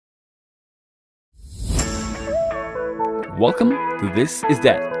Welcome to This Is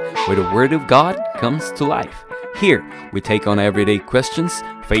That, where the Word of God comes to life. Here, we take on everyday questions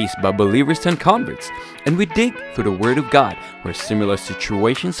faced by believers and converts, and we dig through the Word of God where similar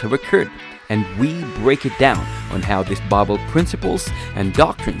situations have occurred, and we break it down on how these Bible principles and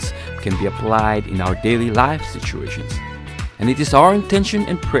doctrines can be applied in our daily life situations. And it is our intention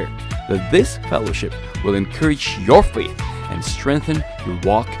and prayer that this fellowship will encourage your faith and strengthen your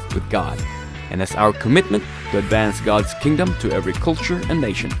walk with God. And as our commitment to advance God's kingdom to every culture and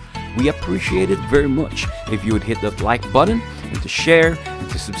nation, we appreciate it very much if you would hit that like button and to share and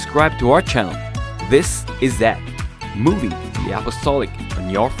to subscribe to our channel. This is that, moving the apostolic on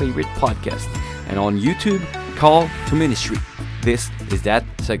your favorite podcast, and on YouTube, Call to Ministry. This is that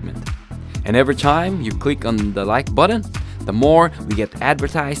segment. And every time you click on the like button, the more we get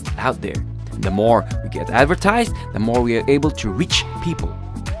advertised out there. And the more we get advertised, the more we are able to reach people.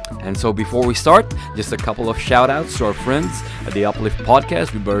 And so before we start, just a couple of shout outs to our friends at the Uplift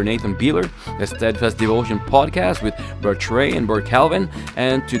Podcast with Brother Nathan Beeler, the Steadfast Devotion Podcast with Brother Trey and Brother Calvin,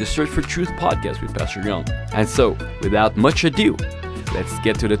 and to the Search for Truth Podcast with Pastor Young. And so, without much ado, let's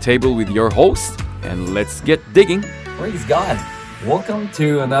get to the table with your host, and let's get digging. Praise God! Welcome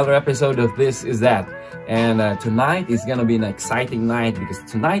to another episode of This Is That. And tonight is going to be an exciting night because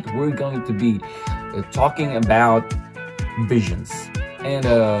tonight we're going to be talking about visions. And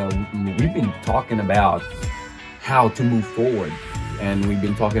we've been talking about how to move forward. And we've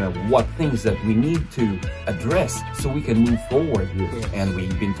been talking about what things that we need to address so we can move forward. Yes. And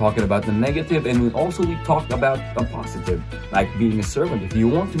we've been talking about the negative, and we talked about the positive, like being a servant. If you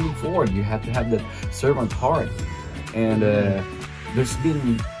want to move forward, you have to have that servant heart. And there's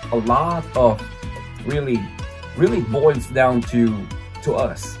been a lot of really boils down to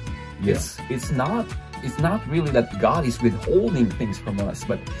us. Yes, it's not really that God is withholding things from us,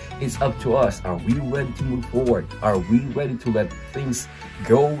 but it's up to us. Are we ready to move forward? Are we ready to let things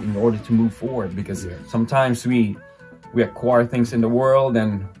go in order to move forward? Because sometimes we acquire things in the world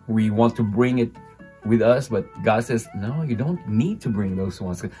and we want to bring it with us, but God says, no, you don't need to bring those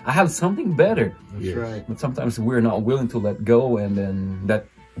ones. I have something better. That's right. But sometimes we're not willing to let go, and then that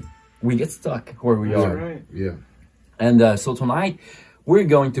we get stuck where we are. Right. Yeah. And so tonight we're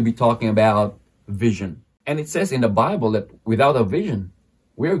going to be talking about vision. And it says in the Bible that without a vision,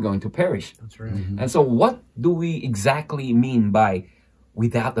 we're going to perish. That's right. Mm-hmm. And so what do we exactly mean by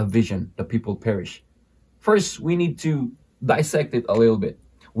without a vision, the people perish? First, we need to dissect it a little bit.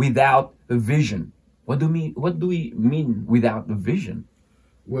 Without a vision. What do we mean without the vision?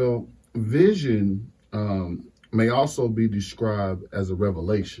 Well, vision may also be described as a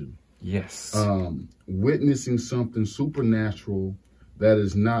revelation. Yes. Witnessing something supernatural that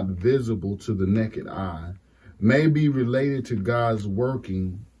is not visible to the naked eye may be related to God's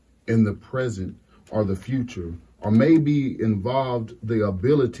working in the present or the future, or may be involved the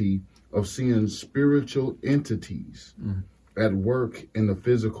ability of seeing spiritual entities at work in the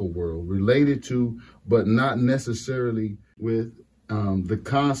physical world, related to, but not necessarily with the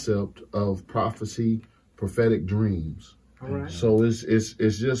concept of prophecy, prophetic dreams. All right. So it's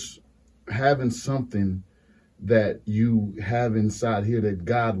just having something that you have inside here that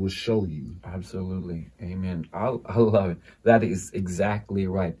God will show you. Absolutely. Amen. I love it. That is exactly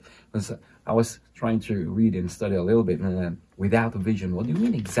right. I was trying to read and study a little bit, and then without a vision, what do you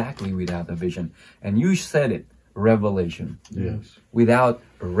mean exactly without a vision? And you said it, revelation. Yes. Without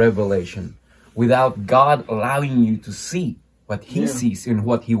revelation. Without God allowing you to see what He sees and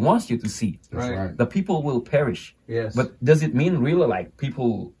what He wants you to see. That's right. The people will perish. Yes. But does it mean really like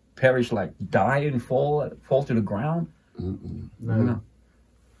people perish, like die and fall to the ground? No.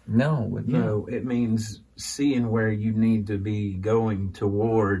 No, it means seeing where you need to be going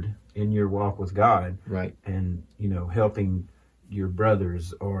toward in your walk with God. Right. And, helping your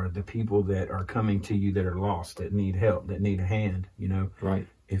brothers or the people that are coming to you that are lost, that need help, that need a hand, Right.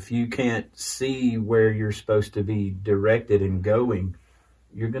 If you can't see where you're supposed to be directed and going,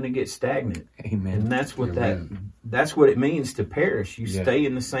 you're going to get stagnant. Amen. And that's what that's what it means to perish. You stay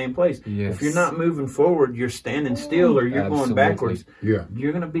in the same place. Yes. If you're not moving forward, you're standing still, or you're going backwards. Yeah.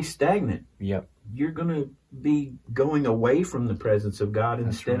 You're going to be stagnant. Yep. You're going to be going away from the presence of God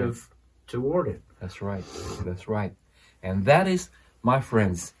instead of toward it. That's right. That's right. And that is, my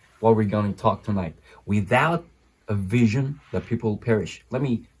friends, what we're going to talk tonight. Without a vision, the people perish. Let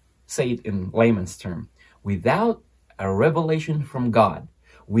me say it in layman's term. Without a revelation from God,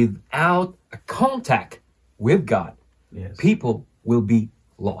 without a contact with God, people will be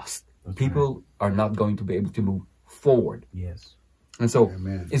lost. That's people are not going to be able to move forward. Yes. And so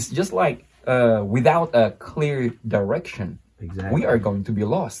it's just like without a clear direction, Exactly. we are going to be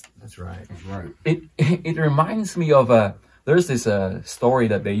lost. That's right. That's right. It reminds me of There's this story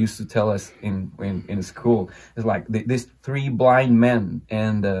that they used to tell us in school. It's like these three blind men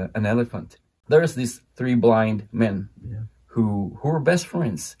and an elephant. There's these three blind men who were best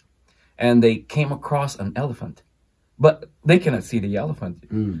friends, and they came across an elephant, but they cannot see the elephant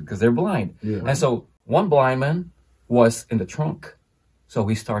because they're blind. Yeah. And so one blind man was in the trunk, so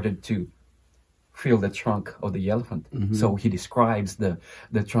he started to feel the trunk of the elephant. So he describes the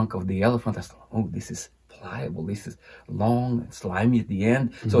trunk of the elephant as, oh, this is pliable, this is long and slimy at the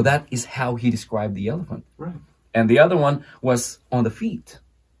end. So that is how he described the elephant. Right. And the other one was on the feet.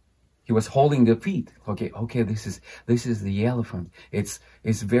 He was holding the feet. Okay, this is the elephant. It's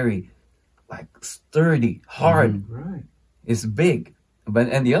very like sturdy, hard. Right. It's big.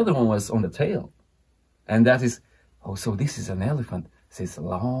 And the other one was on the tail. And that is, oh, so this is an elephant. It's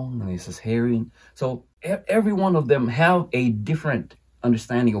long and it's hairy. So every one of them have a different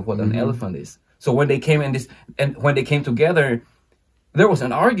understanding of what an elephant is. So when they came when they came together, there was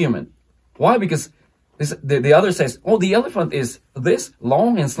an argument. Why? Because the other says, oh, the elephant is this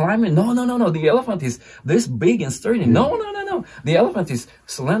long and slimy. No. The elephant is this big and sturdy. No. The elephant is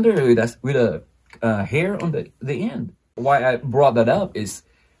slender with a hair on the end. Why I brought that up is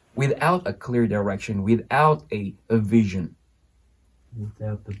without a clear direction, without a vision,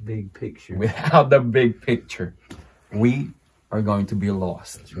 Without the big picture. without the big picture, we are going to be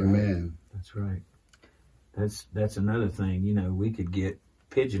lost. Amen. That's right. That's another thing. You know, we could get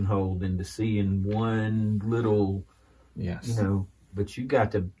pigeonholed into seeing one little, Yes. you know, but you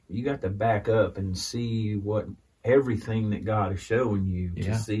got to back up and see what everything that God is showing you to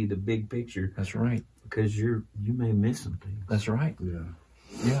Yeah. see the big picture, That's right. because you may miss some things. That's right. Yeah.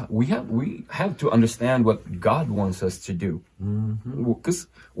 Yeah, we have to understand what God wants us to do, because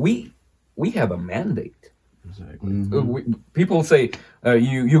we have a mandate. Exactly. People say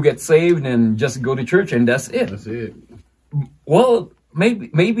you get saved and just go to church and that's it. That's it. Well,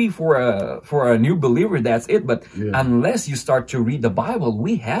 maybe for a new believer that's it, but Yeah. unless you start to read the Bible,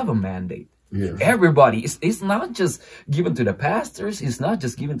 we have a mandate. Yeah. Everybody, it's not just given to the pastors. It's not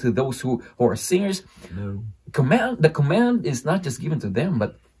just given to those who are singers. No. The command is not just given to them,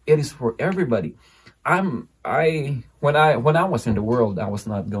 but it is for everybody. When I was in the world, I was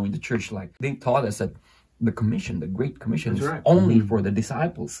not going to church. Like they taught us that the Great Commission That's is right. only for the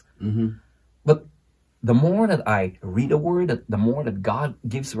disciples. But the more that I read the word, the more that God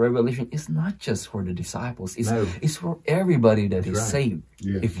gives revelation, it's not just for the disciples. It's for everybody that is right. saved.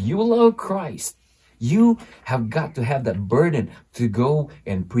 Yeah. If you love Christ, you have got to have that burden to go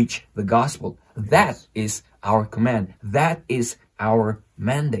and preach the gospel. That is our command. That is our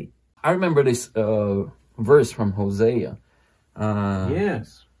mandate. I remember this verse from Hosea.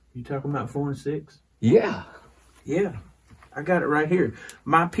 Yes. You talking about 4 and 6? Yeah. Yeah. I got it right here.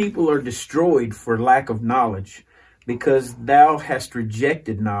 My people are destroyed for lack of knowledge. Because thou hast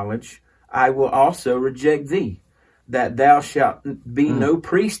rejected knowledge, I will also reject thee. That thou shalt be no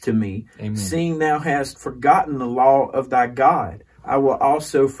priest to me, Amen. seeing thou hast forgotten the law of thy God. I will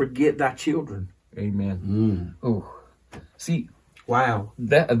also forget thy children. Amen. Oh, see, Wow.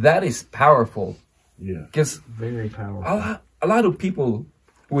 that is powerful, Yeah. because Very powerful. a lot of people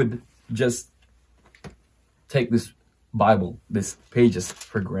would just take this Bible, these pages,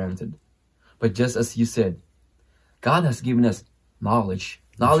 for granted. But just as you said, God has given us knowledge.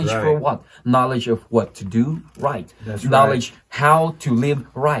 Knowledge right. for what? Knowledge of what to do right. That's knowledge how to live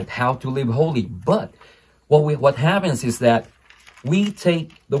right, how to live holy. But what happens is that we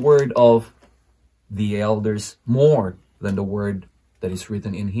take the word of the elders more than the word that is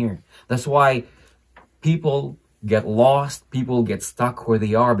written in here. That's why people get lost, people get stuck where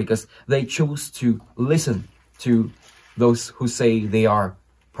they are, because they choose to listen to those who say they are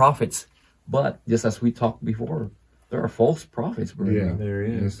prophets. But just as we talked before, there are false prophets, brother. Yeah. There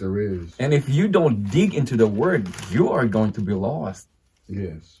is. Yes, there is. And if you don't dig into the word, you are going to be lost.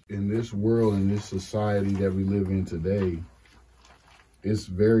 Yes. In this world, in this society that we live in today, it's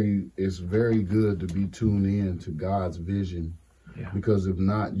very good to be tuned in to God's vision. Yeah. Because if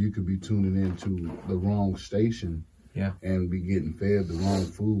not, you could be tuning into the wrong station. Yeah. And be getting fed the wrong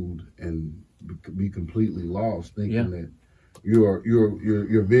food and be completely lost, thinking Yeah. that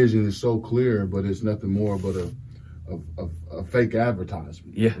your vision is so clear, but it's nothing more but a fake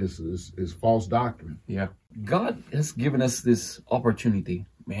advertisement. Yeah. It's false doctrine. Yeah. God has given us this opportunity.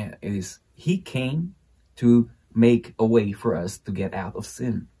 Man, He came to make a way for us to get out of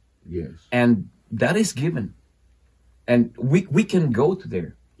sin. Yes. And that is given. And we can go to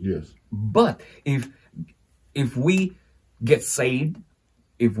there. Yes. But if we get saved,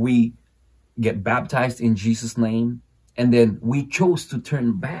 if we get baptized in Jesus' name, and then we chose to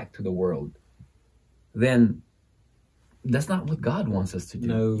turn back to the world, then that's not what God wants us to do.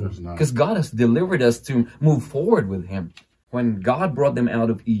 No. That's not. Because God has delivered us to move forward with Him. When God brought them out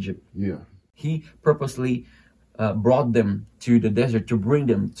of Egypt, Yeah. He purposely brought them to the desert to bring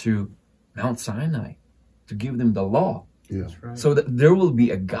them to Mount Sinai, to give them the law, Yeah. That's right. so that there will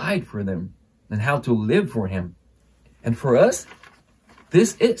be a guide for them and how to live for Him. And for us,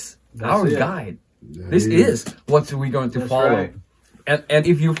 this is That's our it. guide. Yeah, This it is what we're going to That's follow. right. And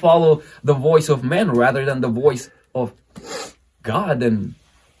if you follow the voice of men rather than the voice of God, then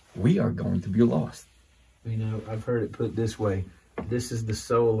we are going to be lost. You know, I've heard it put this way. This is the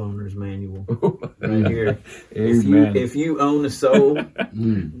soul owner's manual right here. Amen. If you own a soul,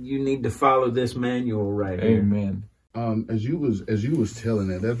 Mm. you need to follow this manual right here. Amen. As you was telling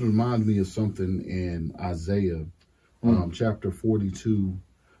that reminds me of something in Isaiah, chapter 42.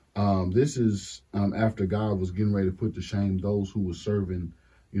 This is after God was getting ready to put to shame those who were serving,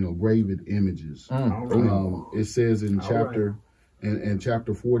 graven images. All right. It says in All chapter in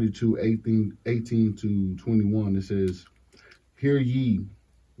chapter 42, 18 to 21, it says, "Hear ye,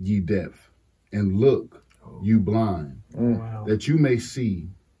 ye deaf, and look, you blind, Wow. that you may see.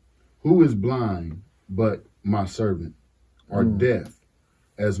 Who is blind but my servant, or deaf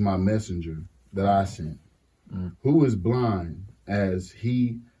as my messenger that I sent? Who is blind as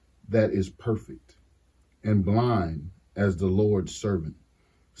he that is perfect, and blind as the Lord's servant,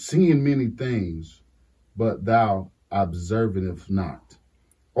 seeing many things, but thou observeth not,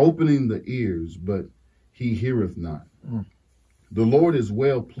 opening the ears, but he heareth not. The Lord is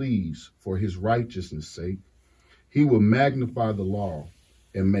well pleased for his righteousness' sake. He will magnify the law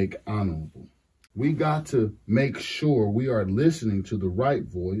and make honorable." We got to make sure we are listening to the right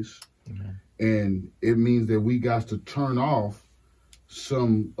voice. Amen. And it means that we got to turn off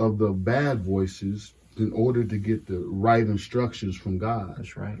some of the bad voices in order to get the right instructions from God.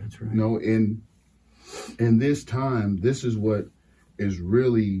 That's right. That's right. In this time, this is what is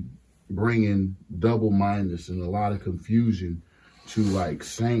really bringing double-mindedness and a lot of confusion to like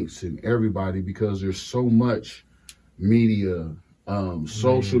saints and everybody, because there's so much media,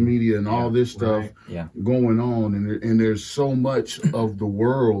 social media and all this stuff right. Yeah. going on, and there's so much of the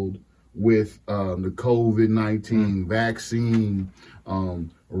world with the COVID-19 vaccine,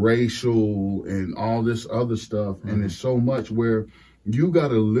 racial and all this other stuff, and there's so much where you got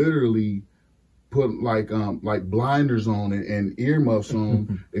to literally put like blinders on and earmuffs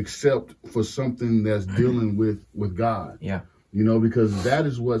on, except for something that's dealing with God. Yeah. Because that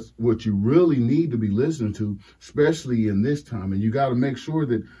is what you really need to be listening to, especially in this time. And you got to make sure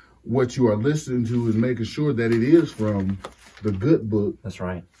that what you are listening to is making sure that it is from the good book. That's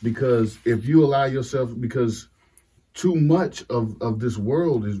right. Because if you allow yourself, because too much of this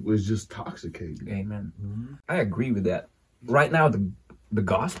world is just toxicating. Amen. I agree with that. Right now, the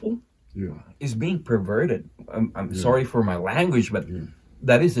gospel Yeah. is being perverted. I'm sorry for my language, but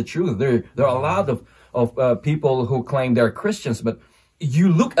that is the truth. There are a lot of people who claim they're Christians, but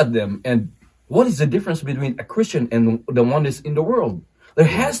you look at them, and what is the difference between a Christian and the one that's in the world? There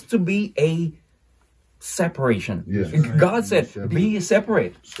has to be a separation. Yes. God said, "Be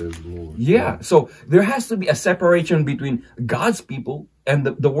separate." Says the Lord. Yeah, so there has to be a separation between God's people and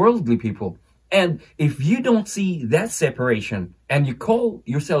the worldly people. And if you don't see that separation and you call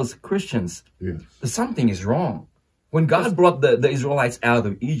yourselves Christians, Yes. something is wrong. When God brought the Israelites out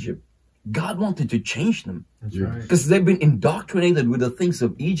of Egypt, God wanted to change them That's Yes. right. because they've been indoctrinated with the things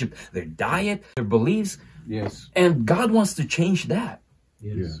of Egypt, their diet, their beliefs, Yes. and God wants to change that.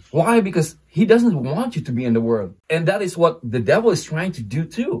 Yes. Yes. Why? Because he doesn't want you to be in the world. And that is what the devil is trying to do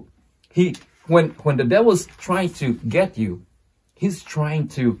too. When the devil is trying to get you, he's trying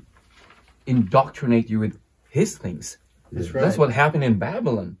to indoctrinate you with his things. That's right. That's what happened in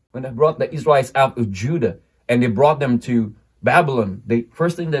Babylon. When they brought the Israelites out of Judah and they brought them to Babylon, the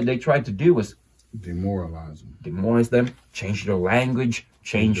first thing that they tried to do was Demoralize them. demoralize them, change their language,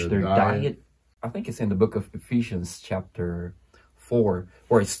 change Their their diet. diet. I think it's in the book of Ephesians chapter 4,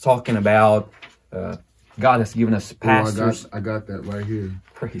 where it's talking about God has given us pastors. I got that right here.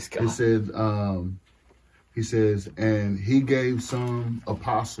 Praise It God. said, he says, and he gave some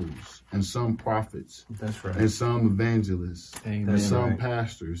apostles and some prophets That's right. and some evangelists Amen. and some right.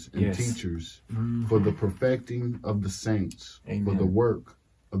 pastors and Yes. teachers for the perfecting of the saints, for Amen. the work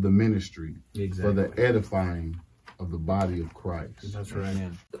of the ministry, for Exactly. the edifying of the body of Christ. That's right.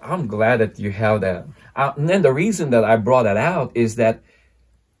 Amen. I'm glad that you have that. And then the reason that I brought that out is that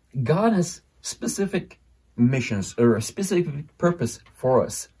God has specific missions or a specific purpose for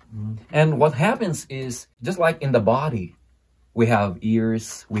us. And what happens is, just like in the body, we have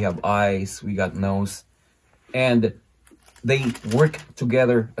ears, we have eyes, we got nose, and they work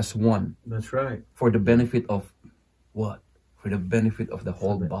together as one That's right. for the benefit of what? For the benefit of the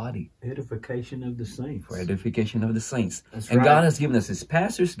whole body. Edification of the saints. For edification of the saints. That's and right. God has given us his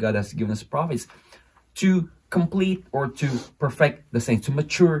pastors, God has given us prophets to complete or to perfect the saints, to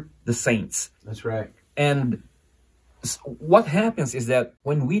mature the saints. That's right. And what happens is that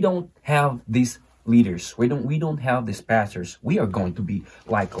when we don't have these leaders, we don't have these pastors, we are going to be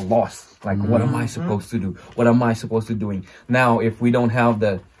like lost. Like, what am I supposed to do? What am I supposed to doing? Now, if we don't have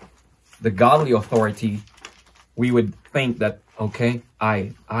the godly authority, we would think that, okay,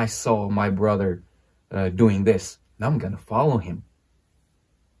 I saw my brother doing this. Now I'm gonna follow him.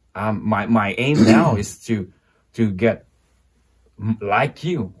 My aim now is to get like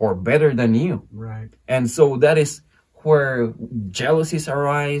you or better than you. Right. And so that is where jealousies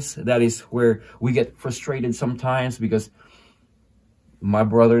arise. That is where we get frustrated sometimes, because my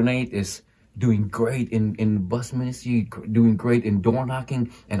brother Nate is doing great in bus ministry, doing great in door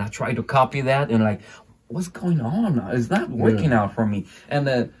knocking, and I try to copy that, and like, what's going on? It's not working out for me. And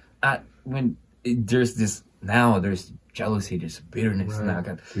there's jealousy, there's bitterness. Right. Now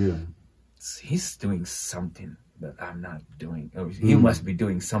he's doing something that I'm not doing. Or he must be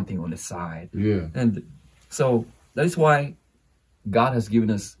doing something on the side. Yeah. And so that is why God has given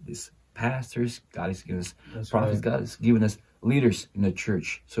us these pastors, God has given us prophets, right. God has given us leaders in the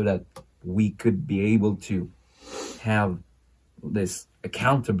church, so that we could be able to have this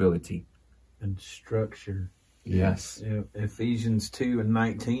accountability And structure. Yes. Yeah. Ephesians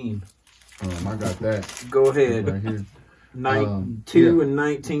 2:19. I got that Go ahead. right here. 2 and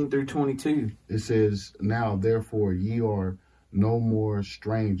 19 through 22. It says, "Now therefore ye are no more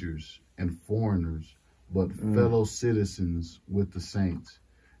strangers and foreigners, but fellow citizens with the saints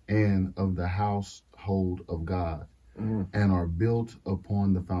and of the household of God, and are built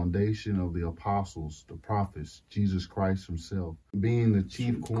upon the foundation of the apostles, the prophets, Jesus Christ himself, being the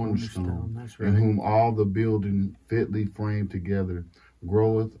chief cornerstone, That's right. in whom all the building fitly framed together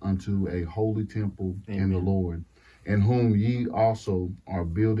groweth unto a holy temple in the Lord, in whom ye also are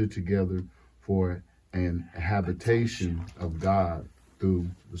builded together for an habitation of God through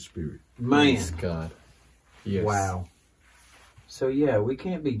the Spirit." Man. Praise God. Yes. Wow. So yeah, we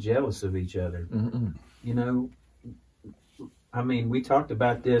can't be jealous of each other. You know, I mean, we talked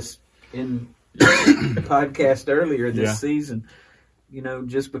about this in the podcast earlier this season. You know,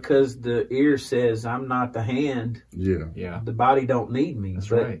 just because the ear says I'm not the hand, Yeah. the body don't need me. That's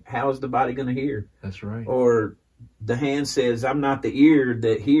but right. how is the body going to hear? That's right. Or the hand says I'm not the ear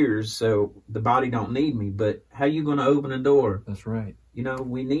that hears, so the body don't need me. But how you going to open a door? That's right. You know,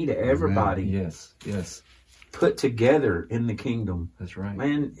 we need everybody Yes. Yes. put together in the kingdom. That's right.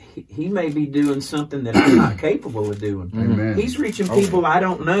 Man, he may be doing something that I'm not capable of doing. Amen. He's reaching people I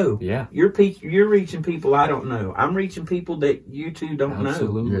don't know. Yeah. You're reaching people I don't know. I'm reaching people that you two don't know.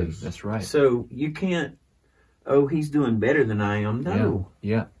 Absolutely. Yes. That's right. So you can't, he's doing better than I am. No,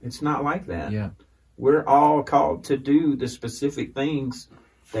 Yeah. it's not like that. Yeah. We're all called to do the specific things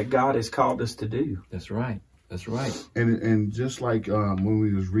that God has called us to do. That's right. That's right. And just like when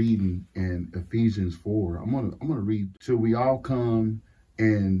we was reading in Ephesians 4, I'm gonna read till we all come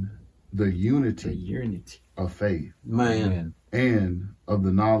in the The unity unity. of faith Man, Amen. and of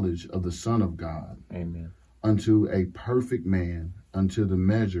the knowledge of the Son of God, Amen. unto a perfect man, unto the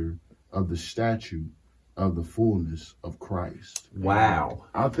measure of the stature of the fullness of Christ. wow.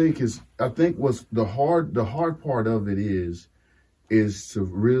 I think what's the hard part of it is to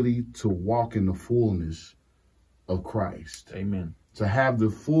really to walk in the fullness of Christ, Amen. to have the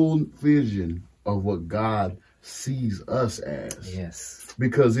full vision of what God sees us as. Yes.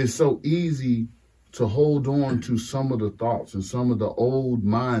 Because it's so easy to hold on to some of the thoughts and some of the old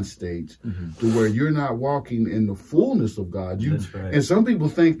mind states to where you're not walking in the fullness of God. That's right. And some people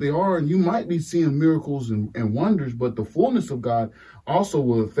think they are, and you might be seeing miracles and wonders, but the fullness of God also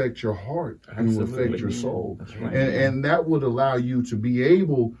will affect your heart and will affect your soul. That's right. And that would allow you to be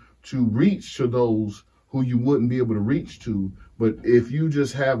able to reach to those who you wouldn't be able to reach to. But if you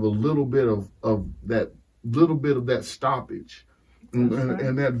just have a little bit of that stoppage,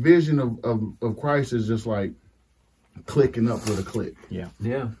 and that vision of Christ is just like clicking up with a click. Yeah.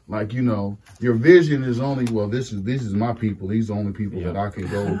 Yeah. Like, your vision is only, well, this is my people. These are the only people that I can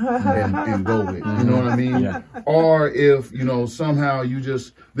go and go with. You know what I mean? Yeah. Or if, somehow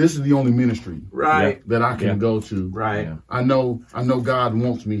this is the only ministry Right. that I can go to. Right. Yeah. I know God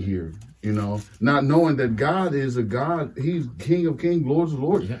wants me here. Not knowing that God is a God, he's King of Kings, Lord of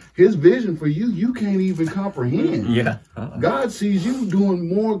Lords. Yeah. His vision for you can't even comprehend. Yeah. God sees you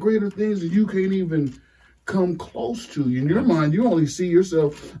doing more greater things that you can't even come close to. In your mind, you only see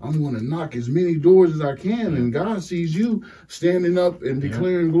yourself, I'm going to knock as many doors as I can. And God sees you standing up and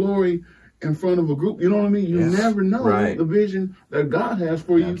declaring glory in front of a group. You know what I mean? You never know the vision that God has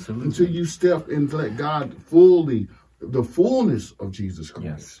for you until you step and let God the fullness of Jesus Christ.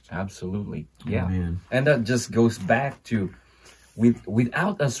 Yes, absolutely. Yeah. Amen. And that just goes back to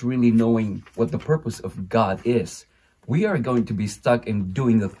without us really knowing what the purpose of God is, we are going to be stuck in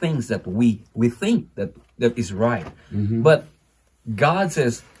doing the things that we think that is right. But God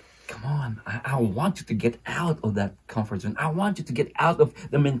says, come on, I want you to get out of that comfort zone. I want you to get out of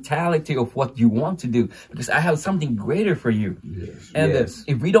the mentality of what you want to do, because I have something greater for you. Yes. And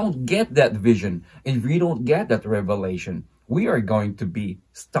if we don't get that vision, if we don't get that revelation, we are going to be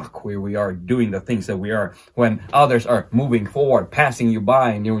stuck where we are doing the things that we are when others are moving forward, passing you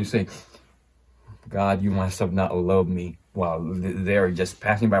by, and you say, God, you must have not loved me while they're just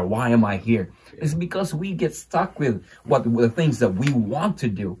passing by. Why am I here? It's because we get stuck with the things that we want to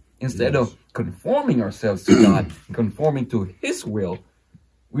do. Instead of conforming ourselves to God, conforming to His will,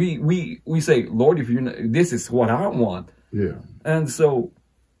 we say, Lord, if this is what I want. Yeah. And so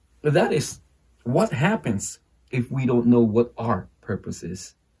that is what happens if we don't know what our purpose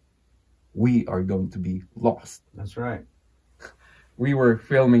is. We are going to be lost. That's right. We were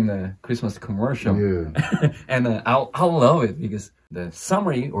filming the Christmas commercial, and I love it because the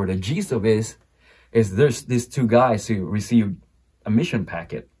summary or the gist of it is there's these two guys who received a mission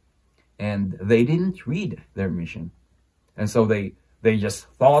packet. And they didn't read their mission. And so they just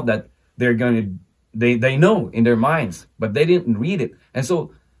thought that they're going to, they know in their minds, but they didn't read it. And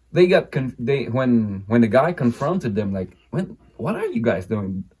so they got, when the guy confronted them, like, what are you guys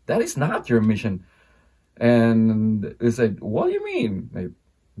doing? That is not your mission. And they said, what do you mean? Like,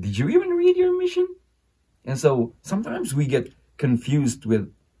 did you even read your mission? And so sometimes we get confused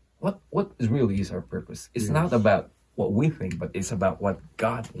with what really is our purpose. It's not about what we think, but it's about what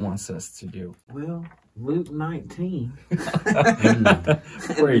God wants us to do. Well, Luke 19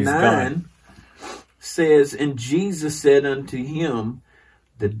 Praise 9 God. says, and Jesus said unto him,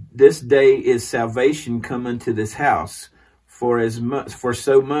 this day is salvation come unto this house, for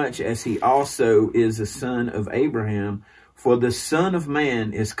so much as he also is a son of Abraham, for the Son of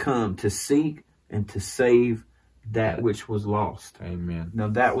Man is come to seek and to save that which was lost. Amen. Now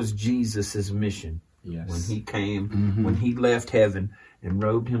that was Jesus's mission. Yes. When he came, when he left heaven and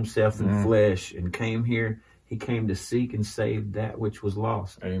robed himself in flesh and came here, he came to seek and save that which was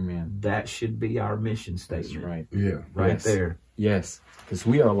lost. Amen. That should be our mission statement. That's right. Yeah. Right there. Yes. Because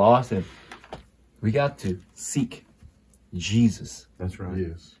we are lost and we got to seek Jesus. That's right.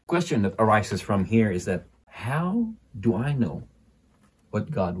 Yes. Question that arises from here is that how do I know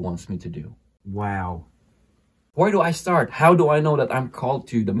what God wants me to do? Wow. Where do I start? How do I know that I'm called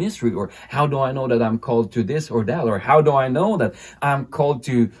to the ministry? Or how do I know that I'm called to this or that? Or how do I know that I'm called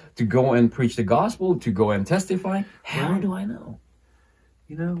to go and preach the gospel, to go and testify? How do I know?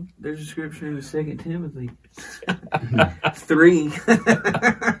 You know, there's a scripture in the 2 Timothy 3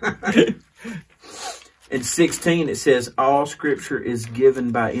 and 16. It says, all scripture is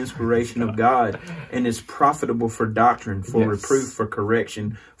given by inspiration of God and is profitable for doctrine, for reproof, for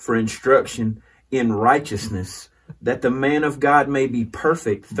correction, for instruction in righteousness, that the man of God may be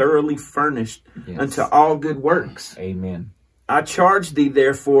perfect, thoroughly furnished unto all good works. Amen. I charge thee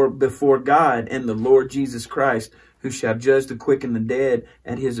therefore before God and the Lord Jesus Christ, who shall judge the quick and the dead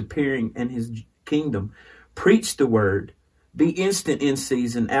at his appearing and his kingdom. Preach the word, be instant in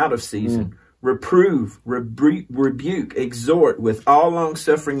season, out of season, reprove, rebuke, exhort with all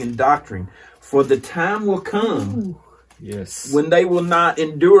longsuffering and doctrine, for the time will come when they will not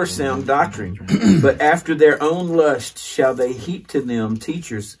endure sound doctrine, but after their own lust shall they heap to them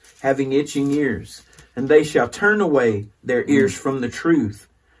teachers having itching ears, and they shall turn away their ears from the truth,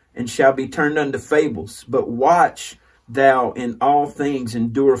 and shall be turned unto fables. But watch thou in all things,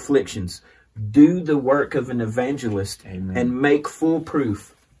 endure afflictions, do the work of an evangelist, and make full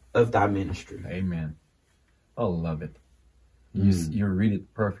proof of thy ministry. Amen. I love it. You read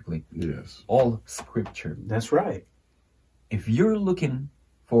it perfectly. Yes. All scripture. That's right. If you're looking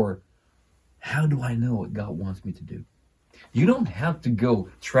for, how do I know what God wants me to do? You don't have to go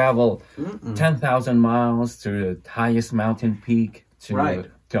travel 10,000 miles to the highest mountain peak, to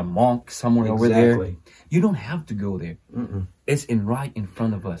a monk somewhere over there. You don't have to go there. It's right in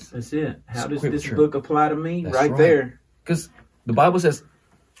front of us. That's it. How does this Scripture. book apply to me? That's Right there. Because the Bible says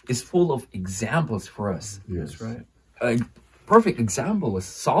it's full of examples for us. Yes. That's right. A perfect example is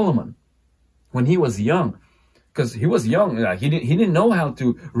Solomon when he was young. Because he was young, he didn't know how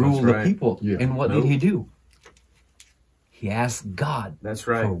to rule the people. Yeah. And what did he do? He asked God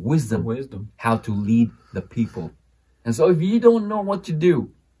for wisdom, how to lead the people. And so if you don't know what to do,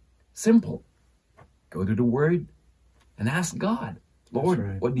 simple. Go to the Word and ask God. Lord,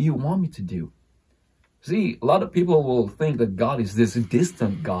 right. what do you want me to do? See, a lot of people will think that God is this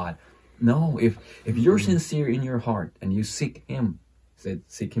distant God. No, if you're sincere in your heart and you seek Him,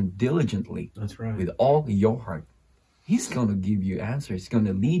 seek Him diligently That's right. with all your heart, He's going to give you answers. He's going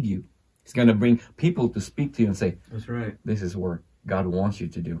to lead you. He's going to bring people to speak to you and say, That's right. this is what God wants you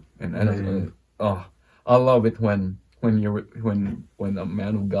to do. And Amen. I love it when a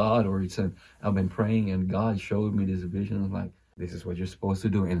man of God or he said, I've been praying and God showed me this vision. I'm like, this is what you're supposed to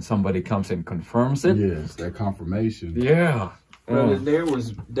do. And somebody comes and confirms it. Yes, that confirmation. Yeah. Brother,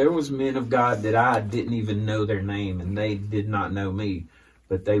 there was men of God that I didn't even know their name, and they did not know me,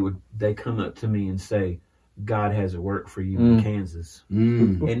 but they come up to me and say, God has a work for you in Kansas.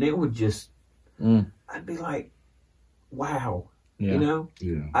 And it would just, I'd be like, wow. Yeah. You know,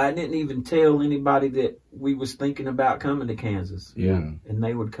 Yeah. I didn't even tell anybody that we was thinking about coming to Kansas. Yeah. And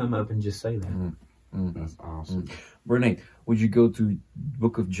they would come up and just say that. That's awesome. Bernate, would you go to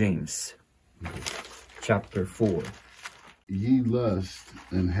Book of James, chapter 4? Ye lust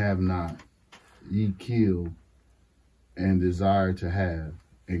and have not, ye kill and desire to have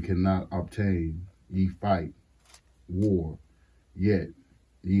and cannot obtain, ye fight war, yet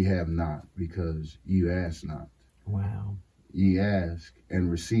ye have not, because ye ask not. Wow. Ye ask and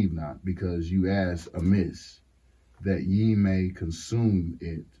receive not, because you ask amiss, that ye may consume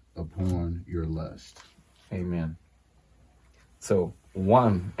it upon your lust. Amen. So,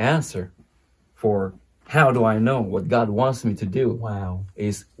 one answer for how do I know what God wants me to do Wow.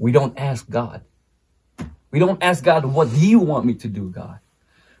 is we don't ask God. We don't ask God, what do you want me to do, God?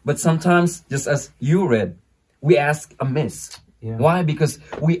 But sometimes, just as you read, we ask amiss. Yeah. Why? Because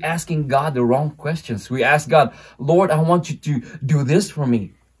we asking God the wrong questions. We ask God, Lord, I want you to do this for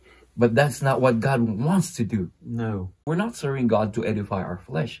me. But that's not what God wants to do. No. We're not serving God to edify our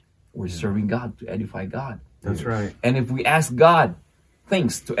flesh. We're serving God to edify God. That's right. And if we ask God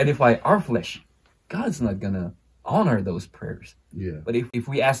things to edify our flesh, God's not going to honor those prayers. Yeah. But if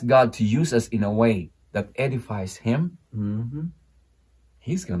we ask God to use us in a way that edifies Him, Mm-hmm.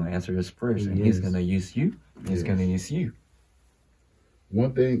 He's going to answer His prayers. And He He's is. going to use you. He's Yes. going to use you.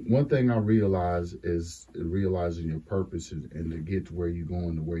 One thing I realize is realizing your purpose and to get to where you're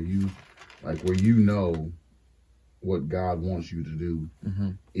going, to where you know what God wants you to do,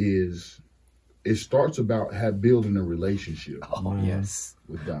 is it starts about building a relationship Oh, Wow. yes.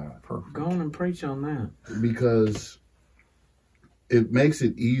 with God, Perfect. Go on and preach on that. because it makes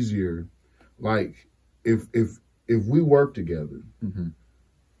it easier. Like if we work together,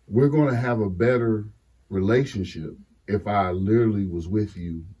 we're going to have a better relationship. If I literally was with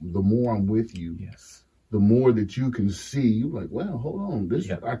you, the more I'm with you, Yes. the more that you can see, you're like, well, hold on, this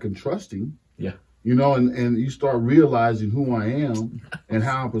Yeah. I can trust him. Yeah. You know, and you start realizing who I am and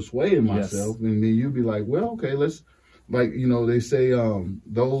how I'm persuading myself, and then you'll be like, well, okay, let's, like, you know, they say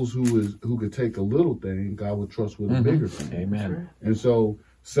those who could take a little thing, God will trust with a bigger thing. Amen. And so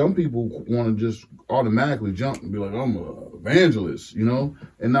some people want to just automatically jump and be like, I'm an evangelist, you know,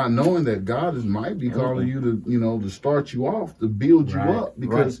 and not knowing that God might be calling you to, you know, to start you off, to build you Right, up,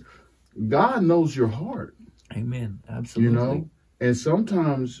 because God knows your heart, Amen. Absolutely. you know, and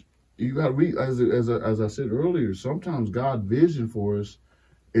sometimes you got to read, as I said earlier, sometimes God's vision for us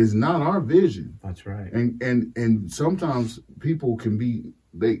is not our vision. That's right. And sometimes people can be,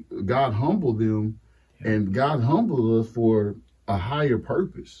 God humbled them, and God humbled us for a higher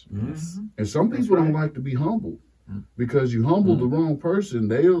purpose. Yes. And some people don't like to be humbled, because you humble the wrong person,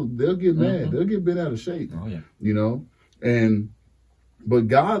 they'll get mad, they'll get bent out of shape, Oh, yeah. you know. But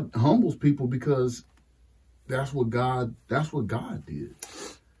God humbles people because that's what God did.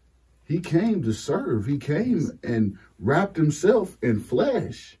 He came to serve. He came and wrapped himself in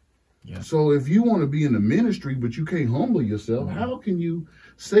flesh. Yeah. So if you want to be in the ministry, but you can't humble yourself, how can you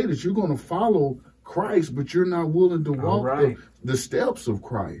say that you're going to follow Christ, but you're not willing to walk right. the steps of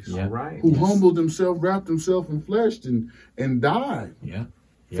Christ, Yeah. Right. who humbled himself, wrapped himself in flesh, and died Yeah.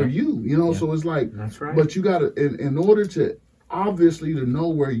 for you? You know, Yeah. so it's like, That's right. but you got to, in order to obviously to know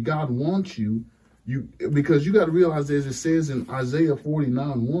where God wants you, because you got to realize, as it says in Isaiah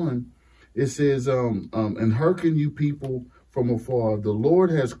 49:1, it says, and hearken you people from afar, the Lord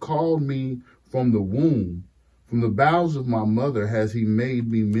has called me from the womb. From the bowels of my mother has he made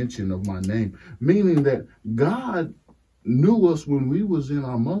me mention of my name. Meaning that God knew us when we was in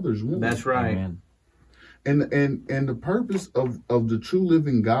our mother's womb. That's right. Amen. And the purpose of the true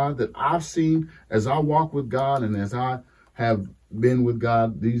living God that I've seen as I walk with God and as I have been with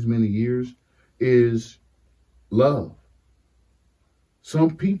God these many years is love.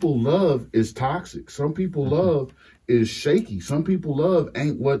 Some people love is toxic. Some people love is shaky. Some people love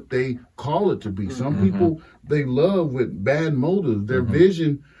ain't what they call it to be. Some people, they love with bad motives. Their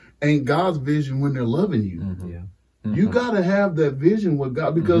vision ain't God's vision when they're loving you. Yeah. You got to have that vision with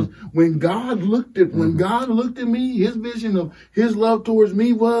God, because when God looked at me, his vision of his love towards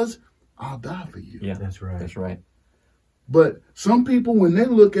me was, I'll die for you. Yeah, That's right. That's right. But some people, when they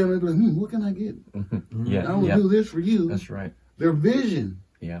look at me, they're like, what can I get? Yeah, I will do this for you. that's right. Their vision.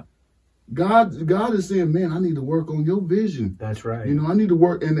 Yeah, God is saying, man, I need to work on your vision. That's right. You know, I need to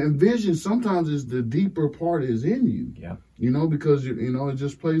work. And vision sometimes is the deeper part is in you. yeah. You know, because, you know, it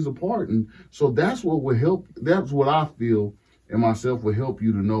just plays a part. And so that's what will help. That's what I feel and myself will help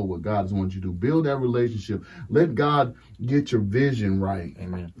you to know what God wants you to do. Build that relationship. Let God get your vision right.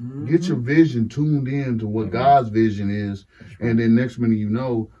 Amen. Get your vision tuned in to what God's vision is. Right. And then next minute, you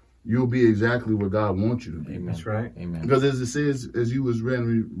know, you'll be exactly what God wants you to be. Amen. That's right. Amen. Because as it says, as you was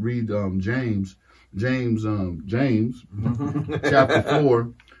read James chapter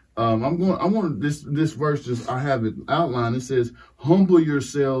 4. I'm going this verse, just I have it outlined. It says, humble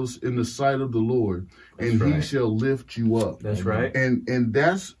yourselves in the sight of the Lord, and That's he right. shall lift you up. That's right. And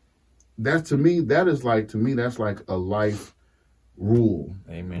that's to me, that's like a life rule.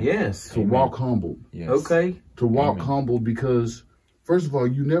 Amen. Yes. To walk humble. Yes. Okay. To walk Amen. humble, because first of all,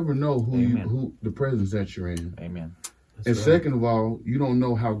 you never know Amen. who the presence that you're in. Amen. That's And right. second of all, you don't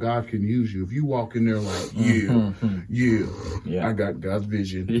know how God can use you. If you walk in there like, Yeah. I got God's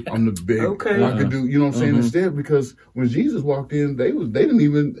vision. Yeah. I'm the big. Okay. I can do. You know what I'm saying? Instead, because when Jesus walked in, they didn't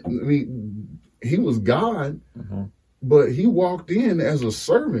even. I mean, he was God, but he walked in as a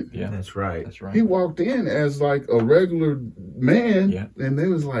servant. Yeah. That's right. That's right. He walked in as like a regular man, Yeah. and they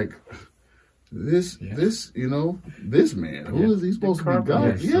was like, this man, who is he supposed to be? God?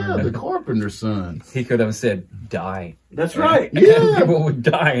 carpenter's Yeah, son. the carpenter's son. He could have said, die. That's right. Yeah. People would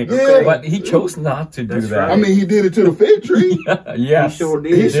die. Yeah. But he chose not to do That's that. right. I mean, he did it to the fig tree. Yes. He sure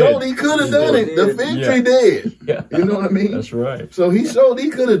did. He did. showed he could have He done sure it. The did. fig Yeah. tree did. Yeah. You know what I mean? That's right. So he showed he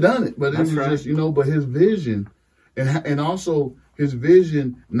could have done it, but it That's was right. just, but his vision, and also his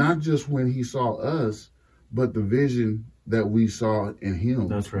vision, not just when he saw us, but the vision that we saw in him.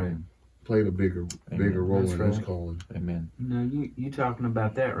 That's right. Played a bigger role That's in his right. calling. Amen. You know, you talking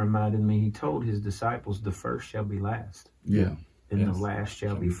about that reminded me. He told his disciples, "The first shall be last, Yeah. and Yes. the last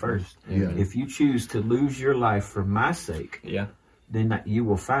shall be first." Yeah. If you choose to lose your life for my sake, Yeah. then you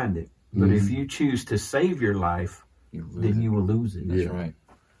will find it. But if you choose to save your life, You lose then it. you will lose it. That's Yeah. right.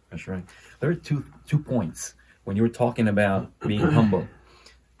 That's right. There are two points when you were talking about being humble,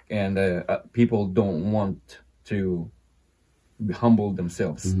 and people don't want to humble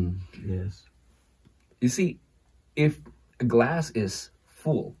themselves. Yes. You see, if a glass is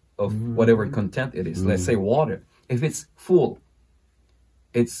full of whatever content it is, let's say water, if it's full,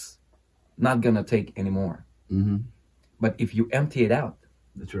 it's not gonna take any more. But if you empty it out,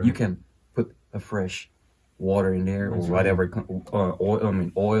 That's right. you can put a fresh water in there, or whatever,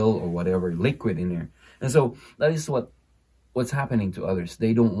 oil or whatever liquid in there. And so that is what's happening to others.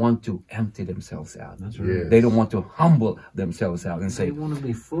 They don't want to empty themselves out. That's right. Yeah. They don't want to humble themselves out and They say, want to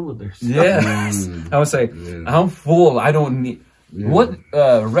be full of their stuff. yes. I would say, Yeah. I'm full. I don't need. Yeah. What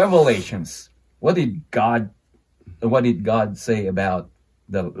Revelations? What did God say about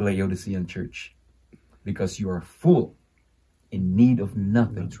the Laodicean church? Because you are full, in need of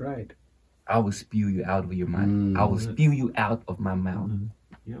nothing. That's right. I will spew you out of your mouth. I will spew you out of my mouth.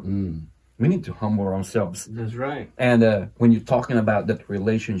 We need to humble ourselves. That's right. And when you're talking about that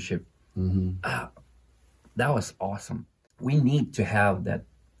relationship, that was awesome. We need to have that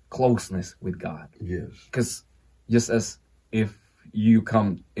closeness with God. Yes. Because just as if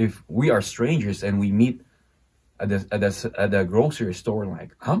we are strangers and we meet at the grocery store,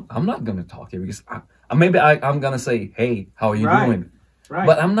 like, I'm not going to talk to you because I'm going to say, hey, how are you Right. doing? Right.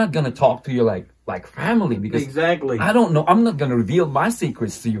 But I'm not going to talk to you like family because Exactly. I don't know. I'm not going to reveal my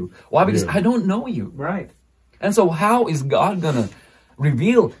secrets to you. Why? Because Yeah. I don't know you. Right. And so how is God going to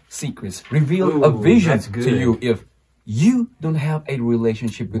reveal secrets, reveal a Ooh, vision that's to good. you if you don't have a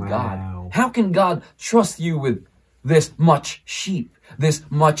relationship with Wow. God? How can God trust you with this much sheep, this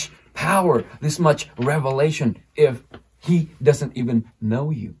much power, this much revelation if he doesn't even know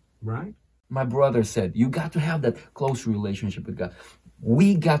you? Right. My brother said, you got to have that close relationship with God.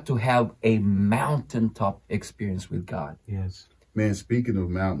 We got to have a mountaintop experience with God. Yes. Man, speaking of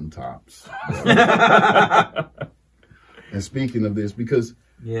mountaintops, and speaking of this, because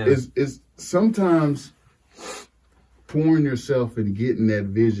Yeah. it's sometimes pouring yourself and getting that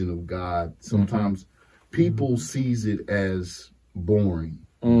vision of God, sometimes people sees it as boring.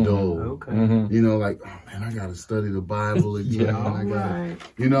 dull. Okay. You know, like, oh man, I gotta study the Bible again. Yeah. I gotta, Alright.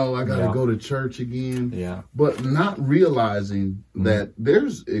 you know, I gotta Yeah. go to church again. Yeah. But not realizing that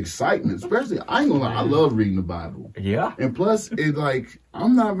there's excitement, especially, I ain't gonna lie, I love reading the Bible. Yeah. And plus, it's like,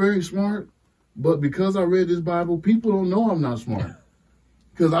 I'm not very smart, but because I read this Bible, people don't know I'm not smart.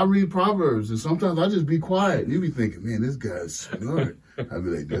 Because I read Proverbs, and sometimes I just be quiet. You be thinking, man, this guy's smart. I be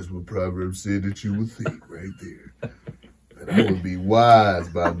like, that's what Proverbs said that you would think right there. That I would be wise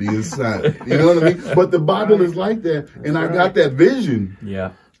by being silent. You know what I mean? But the Bible is like that, and I got that vision.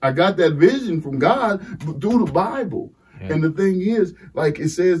 Yeah. I got that vision from God through the Bible. Yeah. And the thing is, like it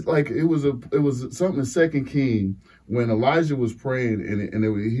says, like it was something in 2 King when Elijah was praying, and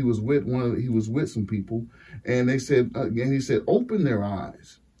he was with some people, and they said, and he said, open their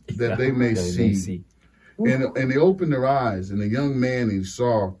eyes that they may see. And they opened their eyes, and the young man he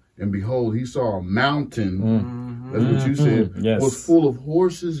saw, and behold, he saw a mountain. That's what you said. Yes. Was full of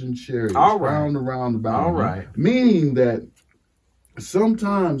horses and chariots, All right. round around about. All right. Meaning that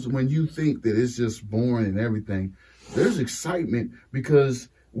sometimes when you think that it's just boring and everything, there's excitement because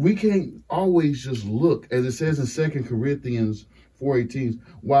we can't always just look, as it says in 2 Corinthians 4:18,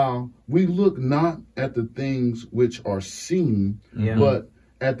 while we look not at the things which are seen, Yeah. but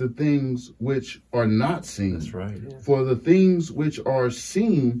at the things which are not seen. That's right. For the things which are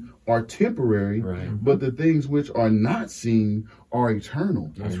seen are temporary, Right. but the things which are not seen are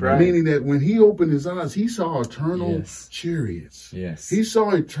eternal. That's right. Meaning that when he opened his eyes, he saw eternal Yes. chariots. Yes. He saw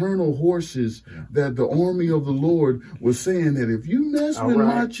eternal horses that the army of the Lord was saying that if you mess All with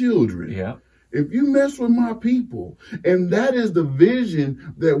my right. children, Yeah. if you mess with my people, and that is the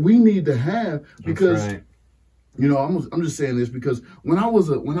vision that we need to have because That's right. you know, I'm just saying this because when I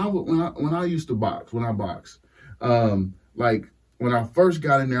used to box, like when I first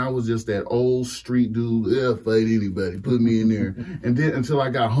got in there, I was just that old street dude. Yeah, fight anybody, put me in there, and then until I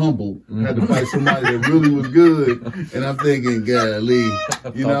got humbled, had to fight somebody that really was good, and I'm thinking, golly,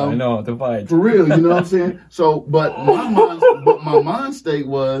 you know, I know to fight. for real, you know what I'm saying? So, but my mind state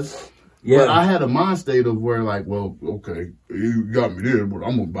was. Yeah. But I had a mind state of where like, well, okay, you got me there, but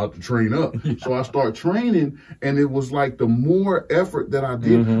I'm about to train up. So I start training, and it was like the more effort that I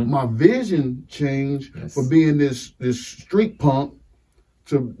did, my vision changed from being this street punk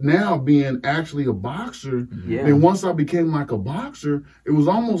to now being actually a boxer. Yeah. And once I became like a boxer, it was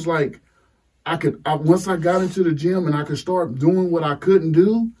almost like once I got into the gym and I could start doing what I couldn't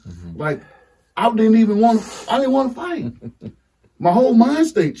do, like I didn't want to fight. My whole mind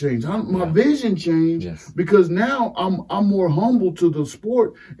state changed. My vision changed because now I'm more humble to the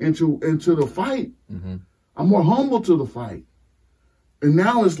sport and to the fight. I'm more humble to the fight. And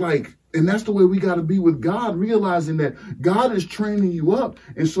now it's like, and that's the way we got to be with God, realizing that God is training you up.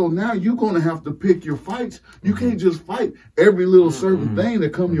 And so now you're going to have to pick your fights. You can't just fight every little certain thing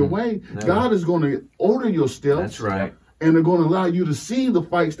that come your way. No. God is going to order your steps. That's right. And they're going to allow you to see the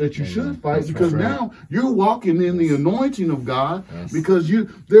fights that you should fight because now you're walking in the anointing of God because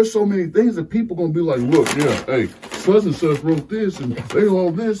there's so many things that people going to be like, look, yeah, hey, such and such wrote this and they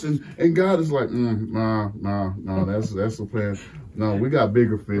wrote this. And God is like, nah, that's the plan. No, we got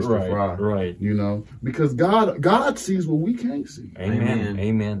bigger fish to fry. Right. You know, because God sees what we can't see. Amen.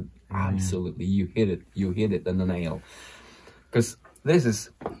 Amen. Absolutely. You hit it on the nail. Because this is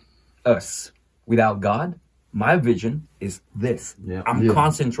us. Without God, my vision is this. Yeah. I'm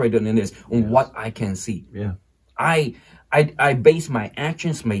concentrated on this, on what I can see. Yeah. I base my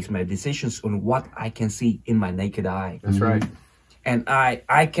actions, my decisions on what I can see in my naked eye. That's right. And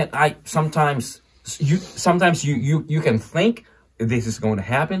sometimes you can think this is going to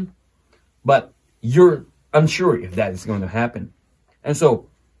happen, but you're unsure if that is going to happen. And so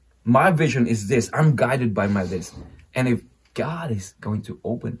my vision is this. I'm guided by this. And if God is going to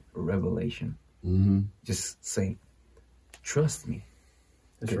open a revelation, just say, trust me.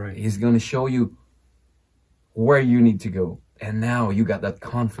 That's right. He's going to show you where you need to go. And now you got that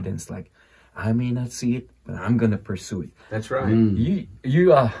confidence, like, I may not see it, but I'm going to pursue it. That's right. I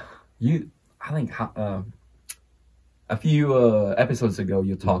think a few episodes ago,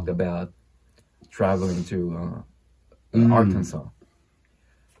 you talked about traveling to Arkansas.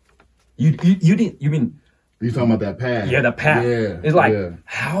 You mean You talking about that path? Yeah, the path. Yeah, It's like,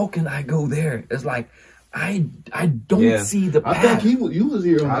 how can I go there? It's like, I don't see the path. I think you was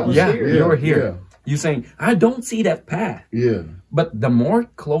here. I was yeah, here. you were here. You saying, I don't see that path. Yeah. But the more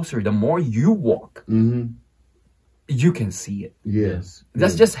closer, the more you walk, you can see it. Yes.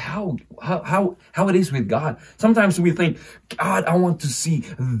 That's just how it is with God. Sometimes we think, God, I want to see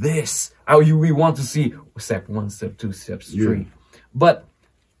this. We want to see step 1, step 2, steps 3. But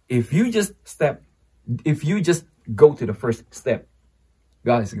if you just go to the first step,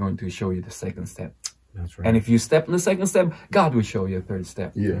 God is going to show you the second step. That's right. And if you step in the second step, God will show you a third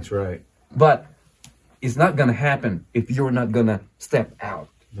step. Yeah. That's right. But it's not going to happen if you're not going to step out.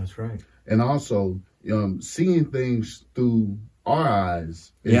 That's right. And also, seeing things through our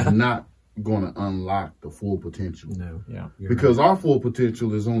eyes is Yeah. not going to unlock the full potential. No. Yeah. You're Because our full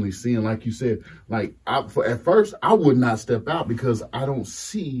potential is only seeing, like you said, like at first I would not step out because I don't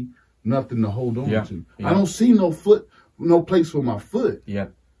see nothing to hold on Yeah. to. Yeah. I don't see no place for my foot. Yeah.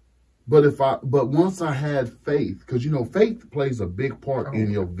 But once I had faith, because faith plays a big part in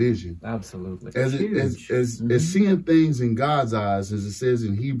your vision. Absolutely. As seeing things in God's eyes, as it says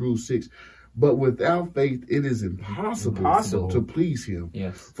in Hebrews 6. But without faith, it is impossible to please him.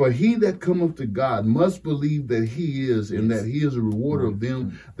 Yes. For he that cometh to God must believe that he is, and that he is a rewarder of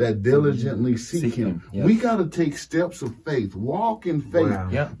them that diligently seek him. Yes. We got to take steps of faith, walk in faith. Wow.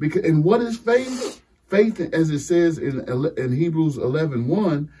 Yeah. And what is faith? Faith, as it says in Hebrews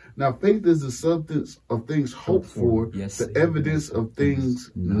 11:1, now faith is the substance of things hoped for, Yes. the evidence of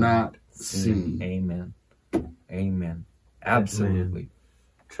things not seen. Amen. Amen. Absolutely.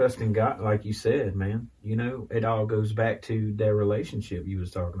 trusting God, like you said, man. It all goes back to their relationship you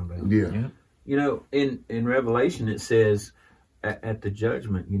was talking about. Yeah. In Revelation it says at the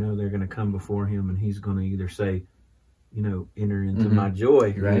judgment, they're going to come before him and he's going to either say, enter into my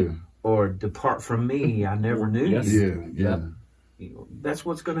joy, Right. or depart from me, I never knew Yes. you. Yeah. That's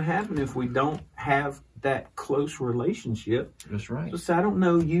what's going to happen if we don't have that close relationship. That's right. Just, I don't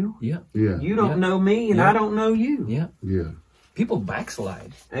know you. Yeah. Yeah. You don't know me, and Yeah. I don't know you. Yeah. Yeah. People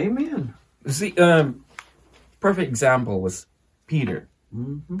backslide. Amen. See, perfect example was Peter.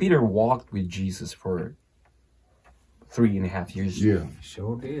 Mm-hmm. Peter walked with Jesus for 3.5 years. Yeah.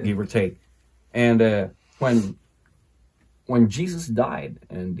 Sure did. Give or take. And when Jesus died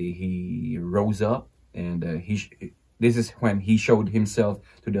and he rose up, and this is when he showed himself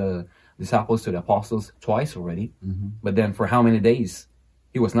to the disciples, to the apostles twice already. Mm-hmm. But then for how many days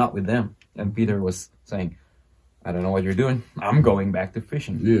he was not with them? And Peter was saying, I don't know what you're doing. I'm going back to